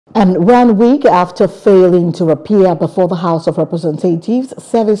And 1 week after failing to appear before the House of Representatives,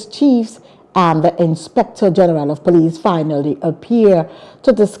 service chiefs and the Inspector General of Police finally appear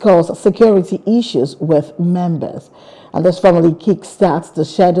to discuss security issues with members. And this formally kickstarts the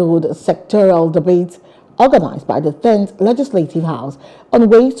scheduled sectoral debate organized by the 10th Legislative House on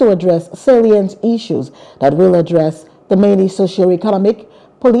ways to address salient issues that will address the mainly socio-economic,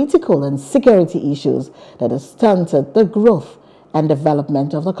 political and security issues that have stunted the growth and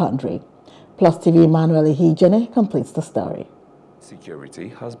development of the country. Plus TV Emmanuel Hijene completes the story. Security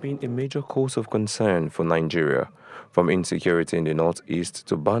has been a major cause of concern for Nigeria, from insecurity in the northeast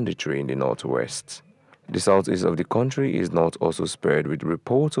to banditry in the northwest. The southeast of the country is not also spared with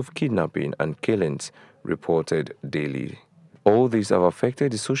reports of kidnapping and killings reported daily. All these have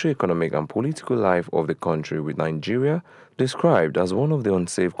affected the socio-economic and political life of the country, with Nigeria described as one of the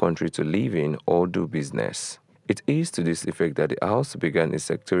unsafe countries to live in or do business. It is to this effect that the House began a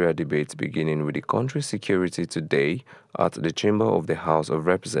sectorial debate beginning with the country's security today at the Chamber of the House of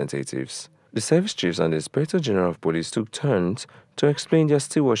Representatives. The service chiefs and the Inspector General of Police took turns to explain their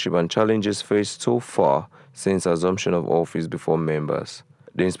stewardship and challenges faced so far since assumption of office before members.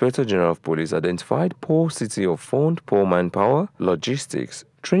 The Inspector General of Police identified poor city of fund, poor manpower, logistics,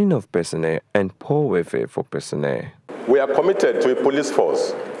 training of personnel, and poor welfare for personnel. We are committed to a police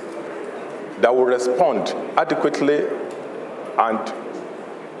force that will respond adequately and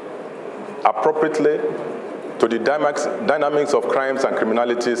appropriately to the dynamics of crimes and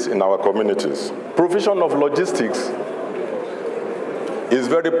criminalities in our communities. Provision of logistics is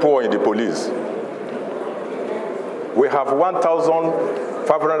very poor in the police. We have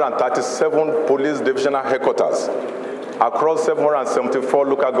 1,537 police divisional headquarters across 774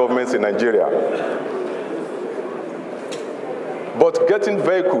 local governments in Nigeria. But getting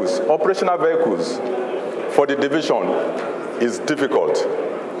vehicles, operational vehicles, for the division is difficult.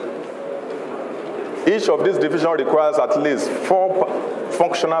 Each of these divisions requires at least 4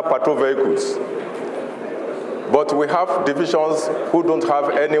 functional patrol vehicles. But we have divisions who don't have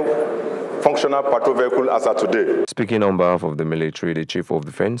any functional patrol vehicle as of today. Speaking on behalf of the military, the Chief of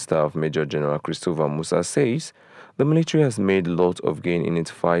Defense Staff, Major General Christopher Musa, says the military has made a lot of gain in its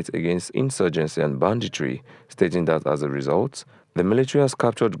fight against insurgency and banditry, stating that as a result, the military has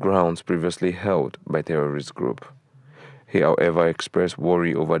captured grounds previously held by terrorist group. He, however, expressed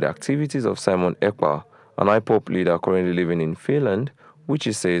worry over the activities of Simon Ekpa, an IPOP leader currently living in Finland, which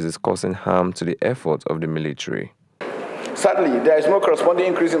he says is causing harm to the efforts of the military. Sadly, there is no corresponding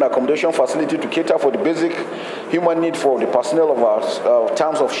increase in accommodation facility to cater for the basic human need for the personnel of our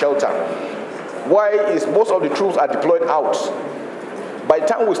terms of shelter. Why is most of the troops are deployed out? By the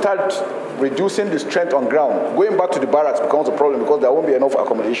time we start reducing the strength on ground, going back to the barracks becomes a problem because there won't be enough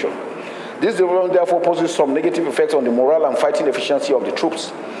accommodation. This development therefore poses some negative effects on the morale and fighting efficiency of the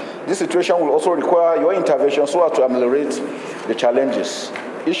troops. This situation will also require your intervention so as to ameliorate the challenges.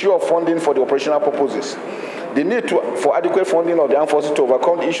 Issue of funding for the operational purposes. The need for adequate funding of the armed forces to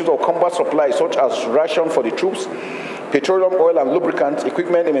overcome the issues of combat supplies such as ration for the troops, petroleum, oil and lubricant,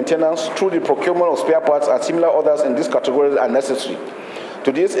 equipment and maintenance through the procurement of spare parts and similar others in these categories are necessary.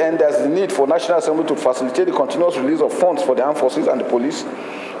 To this end, there is the need for National Assembly to facilitate the continuous release of funds for the armed forces and the police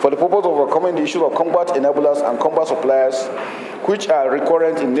for the purpose of overcoming the issues of combat enablers and combat suppliers, which are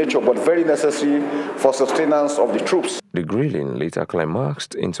recurrent in nature but very necessary for sustenance of the troops. The grilling later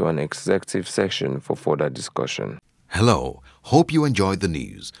climaxed into an executive session for further discussion. Hello, hope you enjoyed the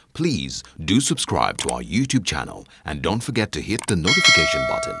news. Please do subscribe to our YouTube channel and don't forget to hit the notification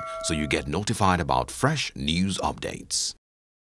button so you get notified about fresh news updates.